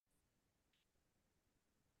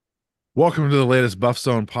Welcome to the latest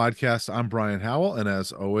BuffZone podcast. I'm Brian Howell, and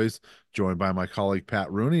as always, joined by my colleague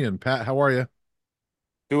Pat Rooney. And Pat, how are you?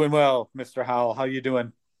 Doing well, Mr. Howell. How you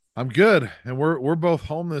doing? I'm good, and we're both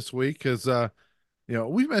home this week because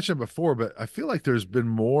we've mentioned before, but I feel like there's been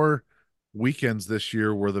more weekends this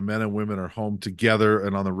year where the men and women are home together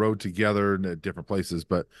and on the road together and at different places.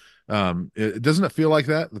 But doesn't it feel like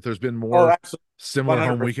that there's been Oh, more absolutely, similar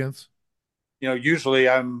home 100%. weekends? Usually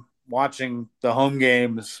I'm watching the home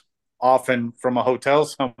games often from a hotel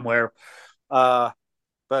somewhere. Uh,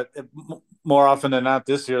 but more often than not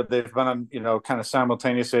this year, they've been on, kind of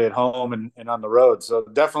simultaneously at home and on the road. So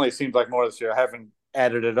it definitely seems like more this year. I haven't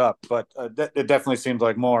added it up, but it definitely seems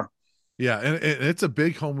like more. Yeah, and it's a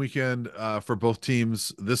big home weekend for both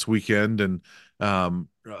teams this weekend, and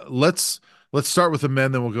let's start with the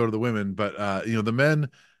men, then we'll go to the women. But the men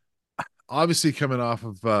obviously coming off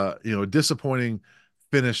of a disappointing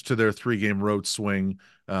finish to their three-game road swing,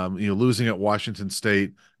 losing at Washington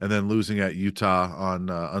State and then losing at Utah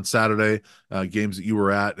on Saturday, games that you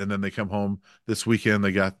were at, and then they come home this weekend.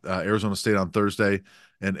 They got Arizona State on Thursday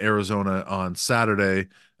and Arizona on Saturday.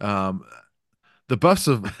 The Buffs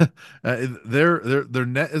of their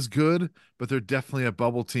net is good, but they're definitely a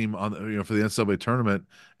bubble team on for the NCAA tournament,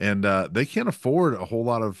 and they can't afford a whole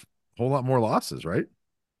lot more losses, right?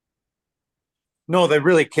 No, they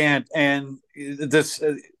really can't. And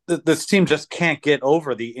this team just can't get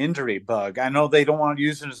over the injury bug. I know they don't want to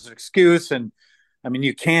use it as an excuse, and I mean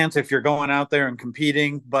you can't if you're going out there and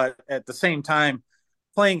competing. But at the same time,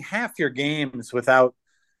 playing half your games without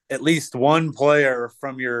at least one player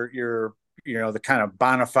from your the kind of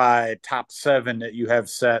bona fide top seven that you have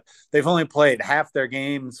set. They've only played half their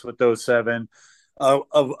games with those seven.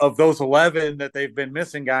 Of those 11 that they've been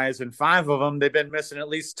missing guys, and five of them they've been missing at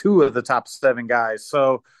least two of the top seven guys.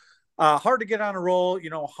 So hard to get on a roll.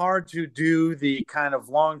 Hard to do the kind of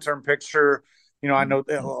long term picture. I know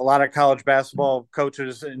a lot of college basketball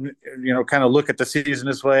coaches and kind of look at the season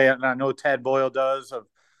this way, and I know Tad Boyle does of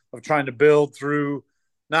trying to build through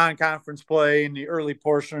non-conference play in the early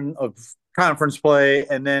portion of conference play,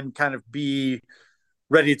 and then kind of be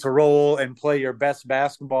ready to roll and play your best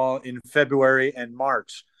basketball in February and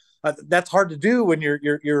March. That's hard to do when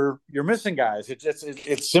you're missing guys.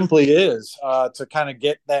 It simply is to kind of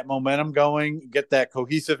get that momentum going, get that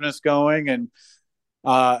cohesiveness going, and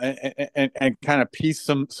kind of piece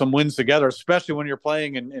some wins together, especially when you're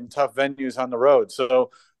playing in tough venues on the road.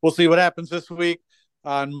 So we'll see what happens this week.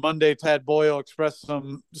 On Monday, Tad Boyle expressed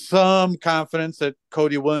some confidence that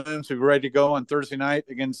Cody Williams will be ready to go on Thursday night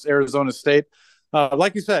against Arizona State.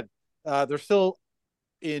 Like you said, they're still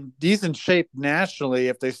in decent shape nationally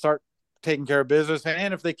if they start taking care of business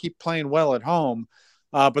and if they keep playing well at home.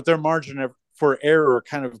 But their for error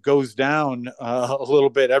kind of goes down a little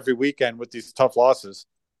bit every weekend with these tough losses.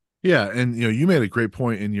 Yeah, and you made a great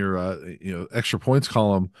point in your extra points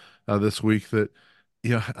column this week that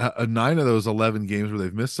nine of those 11 games where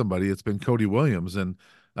they've missed somebody, it's been Cody Williams, and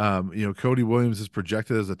Cody Williams is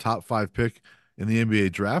projected as a top five pick in the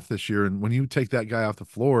NBA draft this year, and when you take that guy off the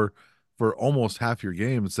floor for almost half your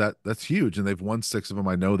games, that's huge, and they've won six of them.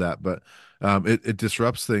 I know that, but it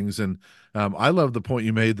disrupts things, and I love the point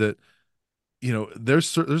you made that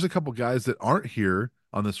there's a couple guys that aren't here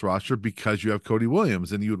on this roster because you have Cody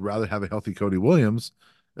Williams, and you would rather have a healthy Cody Williams,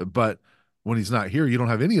 but when he's not here, you don't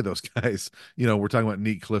have any of those guys. We're talking about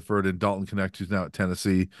Neek Clifford and Dalton Connect, who's now at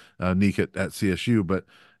Tennessee, Neek at CSU, but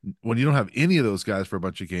when you don't have any of those guys for a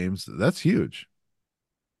bunch of games, that's huge.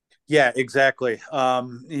 Yeah, exactly.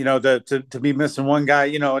 To be missing one guy,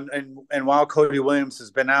 and while Cody Williams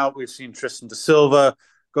has been out, we've seen Tristan Da Silva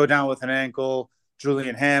go down with an ankle.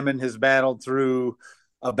 Julian Hammond has battled through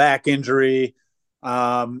a back injury,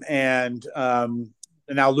 and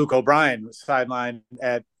now Luke O'Brien was sidelined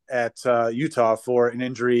at Utah for an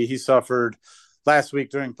injury he suffered last week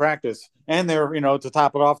during practice. And they're, to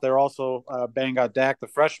top it off, they're also Bangor Dak, the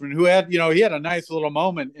freshman, who had, he had a nice little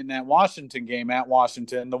moment in that Washington game at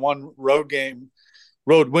Washington, the one road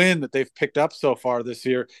win that they've picked up so far this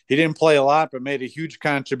year. He didn't play a lot, but made a huge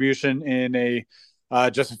contribution in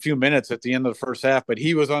just a few minutes at the end of the first half. But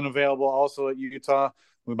he was unavailable also at Utah.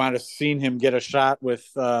 We might have seen him get a shot with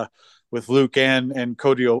Luke and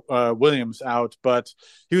Cody Williams out, but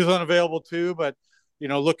he was unavailable too. But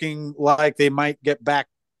looking like they might get back.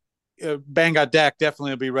 Bangor Dak definitely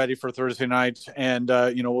will be ready for Thursday night, and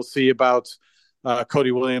we'll see about Cody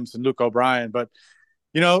Williams and Luke O'Brien. But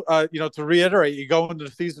to reiterate, you go into the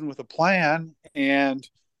season with a plan, and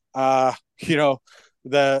uh, you know,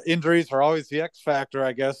 the injuries are always the X factor,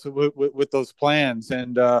 I guess, with those plans.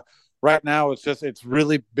 And right now it's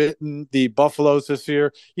really bitten the Buffaloes this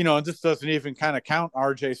year. And this doesn't even kind of count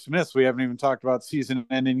RJ Smith. We haven't even talked about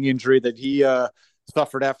season-ending injury that he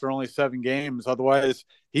suffered after only 7 games. Otherwise,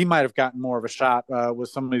 he might have gotten more of a shot with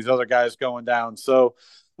some of these other guys going down. So,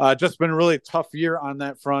 just been a really tough year on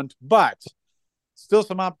that front, but still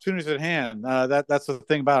some opportunities at hand. That's the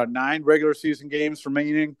thing about it. 9 regular season games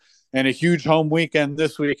remaining, and a huge home weekend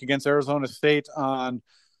this week against Arizona State on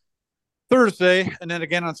Thursday, and then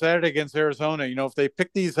again on Saturday against Arizona. If they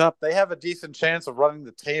pick these up, they have a decent chance of running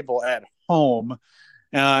the table at home.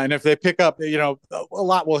 And if they pick up, a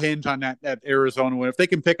lot will hinge on that Arizona win. If they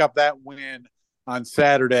can pick up that win on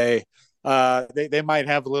Saturday, they might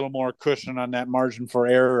have a little more cushion on that margin for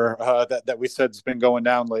error that we said has been going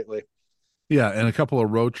down lately. Yeah, and a couple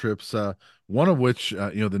of road trips. One of which,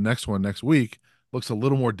 the next one next week looks a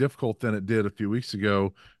little more difficult than it did a few weeks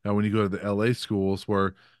ago. When you go to the LA schools,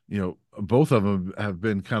 where both of them have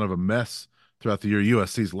been kind of a mess throughout the year.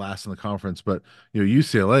 USC's last in the conference, but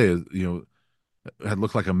UCLA is had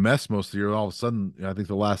looked like a mess most of the year. All of a sudden, I think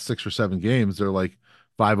the last 6 or 7 games, they're like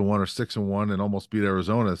 5-1 or 6-1, and almost beat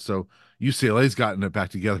Arizona. So UCLA's gotten it back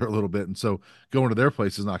together a little bit, and so going to their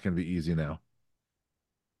place is not going to be easy now.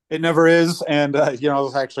 It never is, and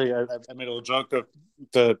actually, I made a little joke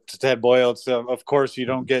to Ted Boyle. So, of course, you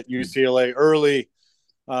don't get UCLA early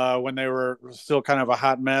when they were still kind of a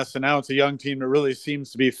hot mess, and now it's a young team that really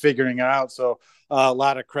seems to be figuring it out. So, a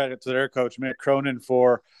lot of credit to their coach Mick Cronin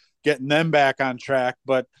for getting them back on track.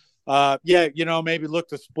 But yeah, maybe look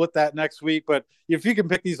to split that next week. But if you can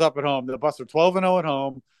pick these up at home, the Bucs are 12-0 at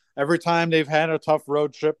home. Every time they've had a tough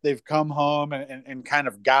road trip, they've come home and kind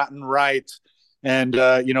of gotten right, and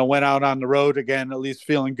went out on the road again, at least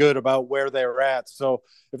feeling good about where they were at. So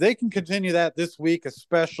if they can continue that this week,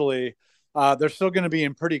 especially, they're still going to be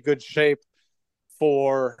in pretty good shape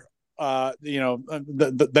for the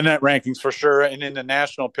net rankings for sure, and in the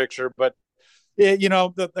national picture. But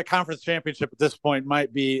the conference championship at this point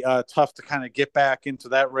might be tough to kind of get back into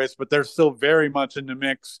that race, but they're still very much in the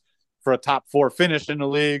mix for a top 4 finish in the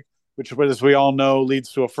league, which, as we all know,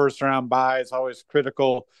 leads to a first round bye. It's always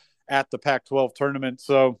critical at the Pac-12 tournament.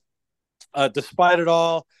 So, despite it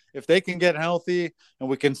all, if they can get healthy and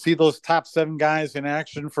we can see those top 7 guys in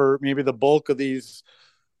action for maybe the bulk of these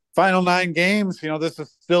final 9 games, this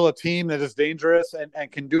is still a team that is dangerous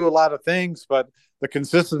and can do a lot of things, but the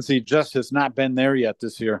consistency just has not been there yet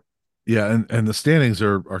this year. Yeah, and the standings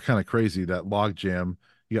are kind of crazy. That log jam.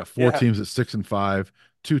 You got 4 teams at 6-5,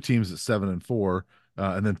 2 teams at 7-4,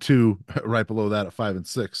 and then 2 right below that at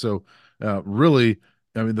 5-6. So really,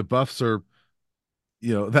 I mean, the Buffs are,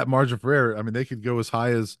 that margin for error. I mean, they could go as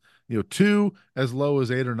high as 2, as low as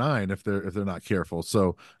 8 or 9 if they're not careful.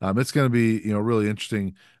 So it's going to be really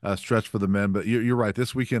interesting stretch for the men. But you're right.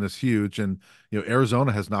 This weekend is huge, and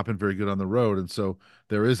Arizona has not been very good on the road, and so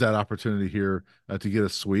there is that opportunity here to get a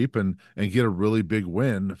sweep and get a really big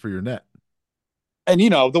win for your net. And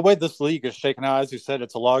the way this league is shaken out, as you said,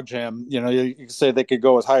 it's a logjam. You can say they could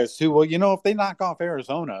go as high as 2. Well, if they knock off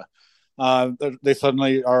Arizona, they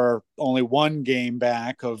suddenly are only 1 game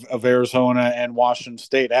back of Arizona and Washington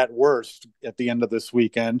State at worst at the end of this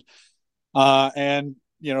weekend. And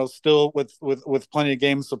still with plenty of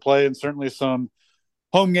games to play, and certainly some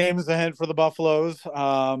home games ahead for the Buffaloes.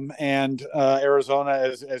 And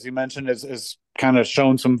Arizona, as you mentioned, is kind of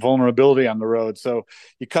shown some vulnerability on the road. So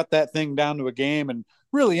you cut that thing down to a game, and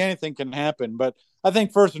really anything can happen. But I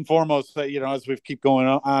think first and foremost, as we keep going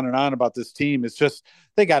on and on about this team, it's just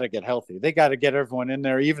they got to get healthy. They got to get everyone in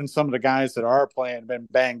there. Even some of the guys that are playing have been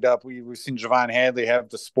banged up. We've seen Javon Hadley have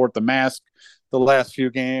to sport the mask the last few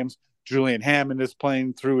games. Julian Hammond is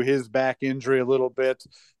playing through his back injury a little bit.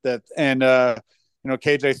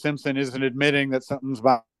 KJ Simpson isn't admitting that something's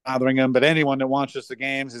bothering him, but anyone that watches the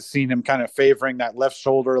games has seen him kind of favoring that left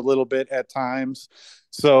shoulder a little bit at times.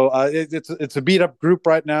 So it's a beat up group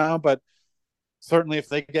right now, but certainly if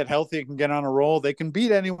they get healthy and can get on a roll, they can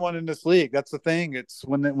beat anyone in this league. That's the thing. It's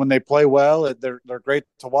when they play well, they're great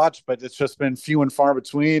to watch, but it's just been few and far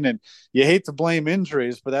between. And you hate to blame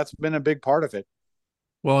injuries, but that's been a big part of it.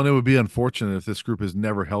 Well, and it would be unfortunate if this group is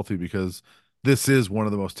never healthy, because this is one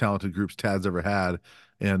of the most talented groups Tad's ever had,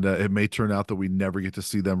 and it may turn out that we never get to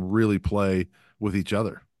see them really play with each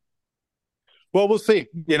other. Well, we'll see.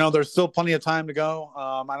 There's still plenty of time to go.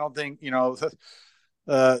 I don't think none of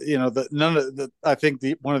the. I think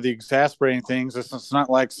one of the exasperating things is it's not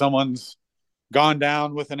like someone's gone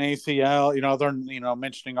down with an ACL. They're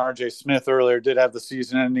mentioning RJ Smith earlier did have the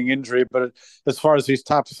season-ending injury, but as far as these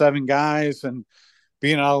top 7 guys and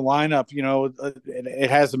being out of the lineup, it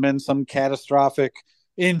hasn't been some catastrophic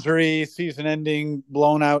injury, season-ending,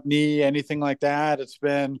 blown-out knee, anything like that. It's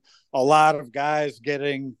been a lot of guys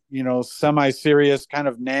getting, semi-serious kind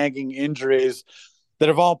of nagging injuries that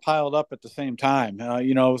have all piled up at the same time.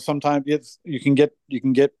 Sometimes you can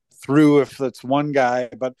get through if it's one guy,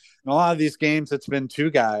 but in a lot of these games, it's been two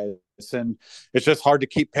guys, and it's just hard to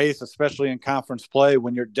keep pace, especially in conference play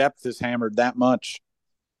when your depth is hammered that much.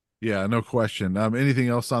 Yeah, no question. Anything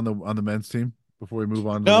else on the men's team before we move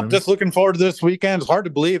on to the Nope, women? just looking forward to this weekend. It's hard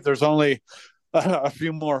to believe there's only a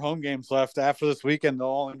few more home games left after this weekend.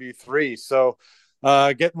 There'll only be three. So,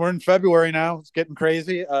 we're in February now. It's getting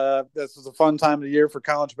crazy. This is a fun time of the year for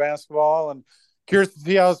college basketball, and curious to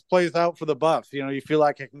see how this plays out for the Buffs. You feel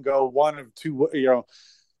like it can go one of two.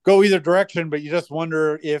 Go either direction, but you just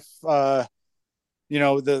wonder if the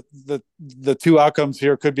two outcomes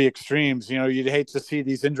here could be extremes. You'd hate to see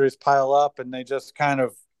these injuries pile up and they just kind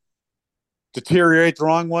of deteriorate the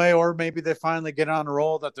wrong way, or maybe they finally get on a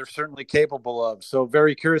roll that they're certainly capable of. So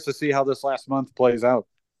very curious to see how this last month plays out.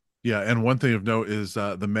 Yeah, and one thing of note is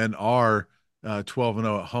the men are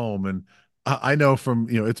 12-0 at home, and I know from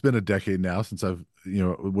it's been a decade now since I've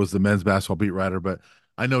was the men's basketball beat writer, but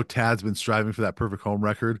I know Tad's been striving for that perfect home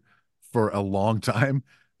record for a long time,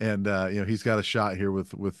 and he's got a shot here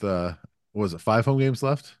with was it 5 home games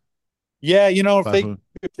left? Yeah, Five home,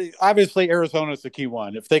 obviously Arizona's the key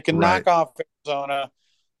one. If they can right? knock off Arizona,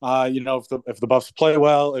 if the Buffs play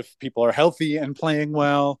well, if people are healthy and playing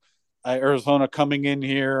well, Arizona coming in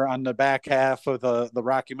here on the back half of the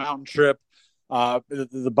Rocky Mountain trip,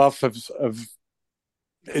 the Buffs have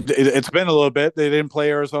it's been a little bit. They didn't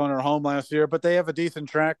play Arizona at home last year, but they have a decent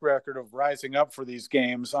track record of rising up for these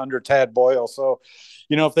games under Tad Boyle. So,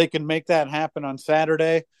 if they can make that happen on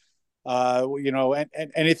Saturday, and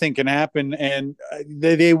anything can happen, and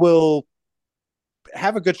they will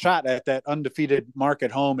have a good shot at that undefeated mark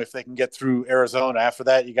at home if they can get through Arizona. After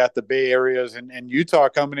that, you got the Bay Areas and Utah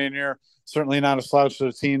coming in here. Certainly not a slouch to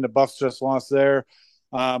the team. The Buffs just lost there.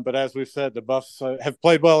 But as we've said, the Buffs have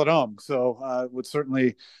played well at home, so would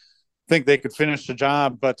certainly think they could finish the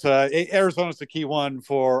job. But Arizona's the key one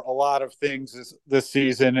for a lot of things this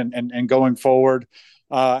season and going forward,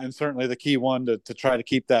 and certainly the key one to try to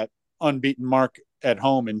keep that unbeaten mark at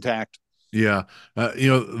home intact. Yeah,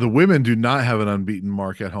 the women do not have an unbeaten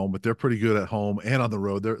mark at home, but they're pretty good at home and on the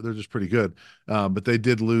road. They're just pretty good. But they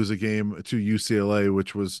did lose a game to UCLA,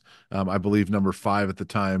 which was I believe number 5 at the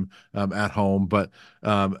time at home. But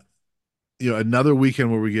another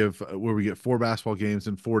weekend where we get 4 basketball games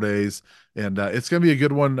in 4 days, and it's going to be a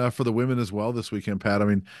good one for the women as well this weekend, Pat. I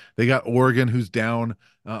mean, they got Oregon, who's down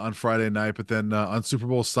on Friday night, but then on Super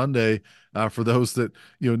Bowl Sunday, for those that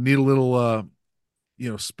need a little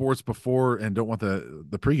sports before and don't want the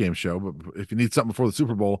pregame show, but if you need something before the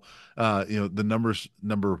Super Bowl, the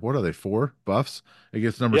number what are they, 4 Buffs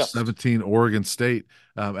against number Yes. 17 Oregon State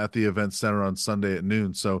at the event center on Sunday at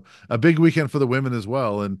noon. So a big weekend for the women as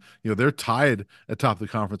well, and they're tied atop the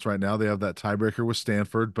conference right now. They have that tiebreaker with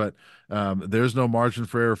Stanford, but there's no margin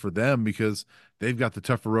for error for them because they've got the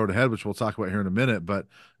tougher road ahead, which we'll talk about here in a minute. But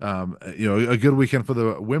a good weekend for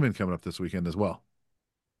the women coming up this weekend as well.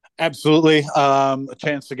 Absolutely. A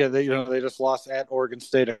chance to get, they just lost at Oregon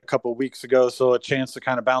State a couple of weeks ago. So a chance to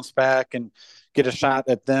kind of bounce back and get a shot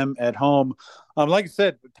at them at home. Like I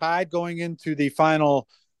said, tied going into the final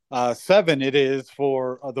 7, it is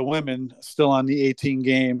for the women still on the 18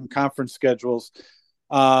 game conference schedules.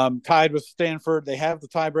 Tied with Stanford. They have the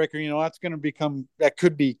tiebreaker. That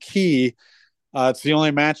could be key. It's the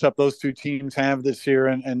only matchup those two teams have this year,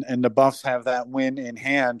 and the Buffs have that win in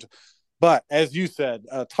hand. But as you said,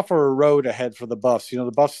 a tougher road ahead for the Buffs.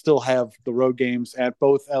 The Buffs still have the road games at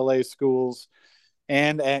both LA schools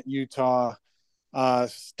and at Utah.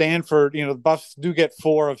 Stanford, the Buffs do get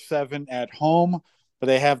 4 of 7 at home, but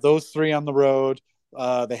they have those 3 on the road.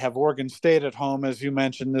 They have Oregon State at home, as you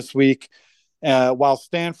mentioned this week, while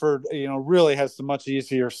Stanford, really has a much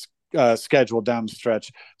easier schedule down the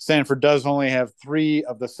stretch. Stanford does only have 3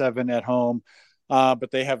 of the 7 at home.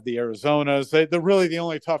 But they have the Arizonas. They're really the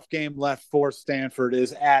only tough game left for Stanford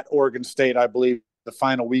is at Oregon State, I believe, the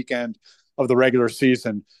final weekend of the regular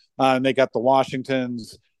season. And they got the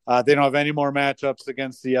Washingtons. They don't have any more matchups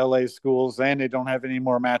against the LA schools, and they don't have any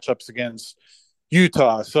more matchups against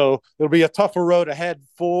Utah. So it'll be a tougher road ahead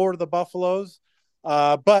for the Buffaloes.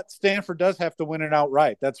 But Stanford does have to win it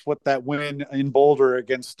outright. That's what that win in Boulder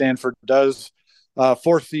against Stanford does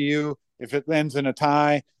for CU. If it ends in a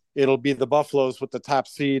tie, it'll be the Buffaloes with the top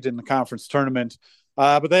seed in the conference tournament.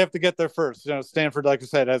 But they have to get there first. Stanford, like I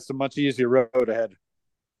said, has a much easier road ahead.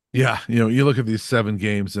 Yeah, you look at these 7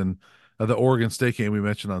 games, and the Oregon State game we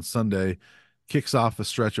mentioned on Sunday kicks off a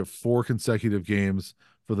stretch of 4 consecutive games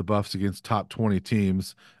for the Buffs against top 20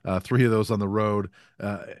 teams. Three of those on the road,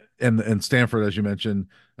 uh, and Stanford, as you mentioned,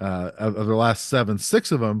 of the last seven,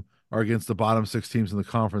 six of them are against the bottom six teams in the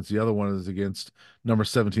conference. The other one is against number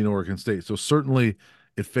 17 Oregon State. So certainly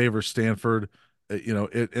it favors Stanford.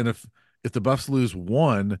 And if the Buffs lose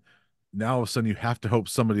one, now all of a sudden you have to hope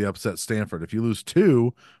somebody upsets Stanford. If you lose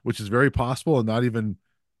two, which is very possible and not even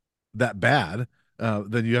that bad,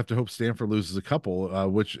 then you have to hope Stanford loses a couple,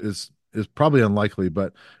 which is probably unlikely.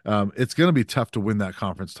 But it's going to be tough to win that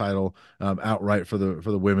conference title outright for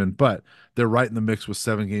the women. But they're right in the mix with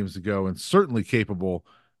 7 games to go, and certainly capable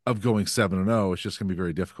of going 7-0. It's just going to be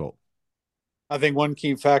very difficult. I think one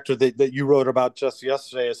key factor that you wrote about just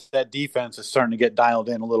yesterday is that defense is starting to get dialed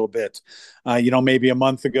in a little bit. Maybe a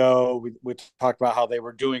month ago, we talked about how they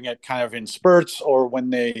were doing it kind of in spurts or when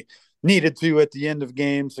they needed to at the end of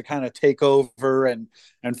games to kind of take over and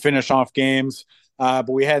finish off games. But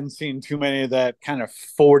we hadn't seen too many of that kind of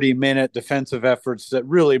 40-minute defensive efforts that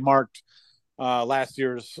really marked last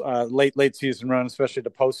year's late season run, especially the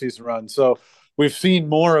postseason run. So we've seen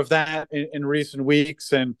more of that in recent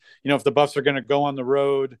weeks. And if the Buffs are going to go on the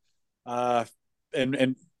road uh,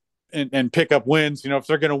 and and pick up wins, if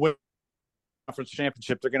they're going to win the conference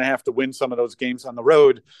championship, they're going to have to win some of those games on the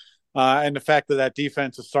road. And the fact that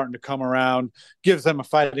defense is starting to come around gives them a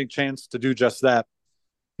fighting chance to do just that.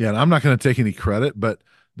 Yeah, and I'm not going to take any credit, but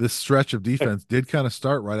this stretch of defense did kind of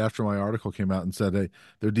start right after my article came out and said, hey,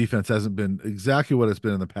 their defense hasn't been exactly what it's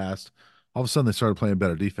been in the past. All of a sudden, they started playing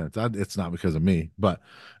better defense. It's not because of me, but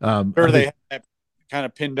I Sure, think, they have kind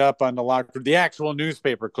of pinned up on the actual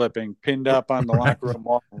newspaper clipping pinned up on the right. locker room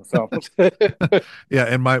wall. So, Yeah,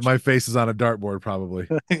 and my face is on a dartboard probably.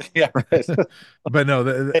 yeah, right. But no,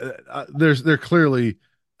 they're clearly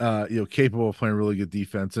capable of playing really good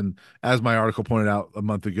defense. And as my article pointed out a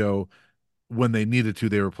month ago, when they needed to,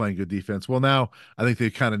 they were playing good defense. Well, now I think they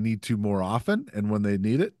kind of need to more often, and when they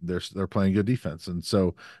need it, they're playing good defense, and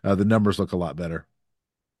so the numbers look a lot better.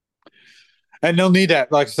 And they'll need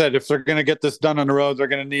that. Like I said, if they're going to get this done on the road, they're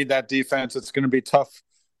going to need that defense. It's going to be tough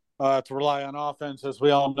to rely on offense, as we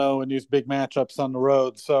all know, in these big matchups on the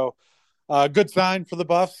road. So, good sign for the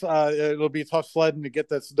Buffs. It'll be tough sledding to get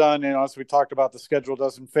this done. As we talked about, the schedule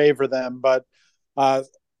doesn't favor them, but uh,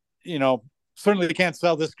 you know, certainly they can't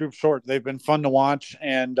sell this group short. They've been fun to watch,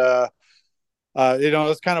 and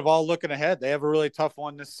it's kind of all looking ahead. They have a really tough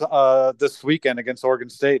one this weekend against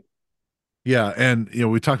Oregon State. Yeah, and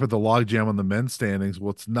we talked about the logjam on the men's standings. Well,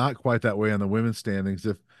 it's not quite that way on the women's standings.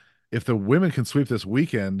 If the women can sweep this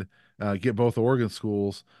weekend, get both Oregon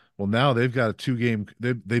schools, well, now they've got a 2 game.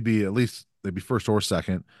 They'd be first or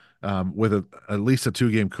second, with at least a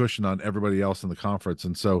 2 game cushion on everybody else in the conference,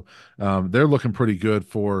 and so they're looking pretty good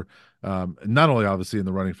for not only obviously in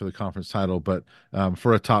the running for the conference title, but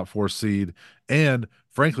for a top 4 seed, and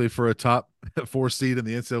frankly for a top 4 seed in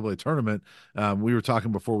the NCAA tournament. We were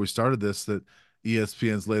talking before we started this that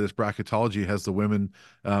ESPN's latest bracketology has the women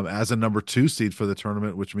as a number 2 seed for the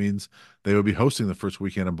tournament, which means they would be hosting the first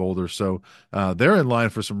weekend in Boulder. So they're in line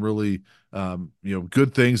for some really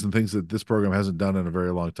good things and things that this program hasn't done in a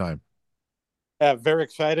very long time. Very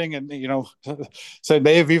exciting, and so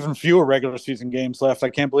they have even fewer regular season games left. I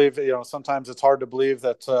can't believe sometimes it's hard to believe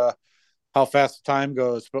that how fast time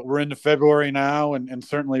goes. But we're into February now, and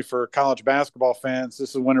certainly for college basketball fans,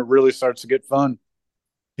 this is when it really starts to get fun.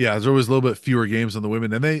 Yeah, there's always a little bit fewer games on the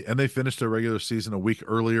women, and they finished their regular season a week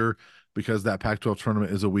earlier because that Pac-12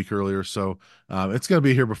 tournament is a week earlier. So it's going to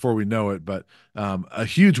be here before we know it. But a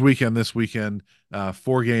huge weekend this weekend,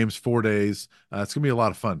 4 games, 4 days. It's going to be a lot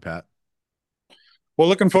of fun, Pat. Well,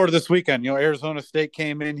 looking forward to this weekend. Arizona State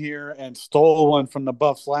came in here and stole one from the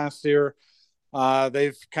Buffs last year.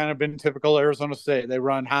 They've kind of been typical Arizona State. They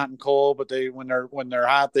run hot and cold, but when they're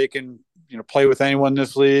hot, they can play with anyone in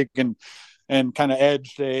this league and kind of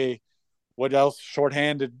edged a what else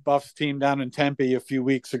shorthanded Buffs team down in Tempe a few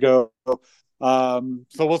weeks ago. So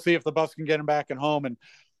we'll see if the Buffs can get them back at home, and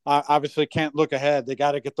obviously can't look ahead. They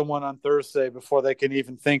got to get the one on Thursday before they can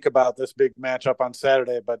even think about this big matchup on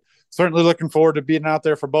Saturday. But certainly looking forward to being out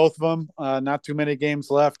there for both of them. Not too many games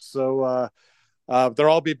left, so they'll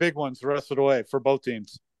all be big ones the rest of the way for both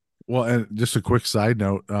teams. Well, and just a quick side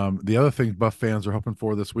note, the other thing Buff fans are hoping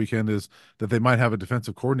for this weekend is that they might have a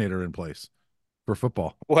defensive coordinator in place for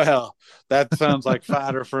football. Well, that sounds like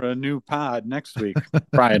fodder for a new pod next week,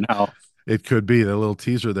 Brian Howell. It could be the little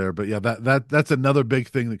teaser there, but yeah, that's another big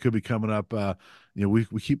thing that could be coming up. We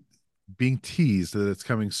keep being teased that it's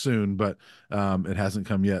coming soon, but it hasn't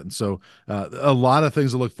come yet, and so a lot of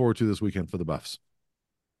things to look forward to this weekend for the Buffs.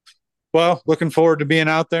 Well, looking forward to being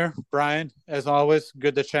out there, Brian. As always,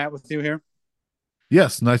 good to chat with you here.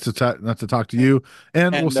 Yes, nice to talk to you,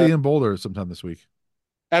 and we'll And see you in Boulder sometime this week.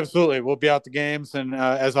 absolutely, we'll be out the games. And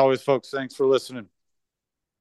as always, folks, thanks for listening.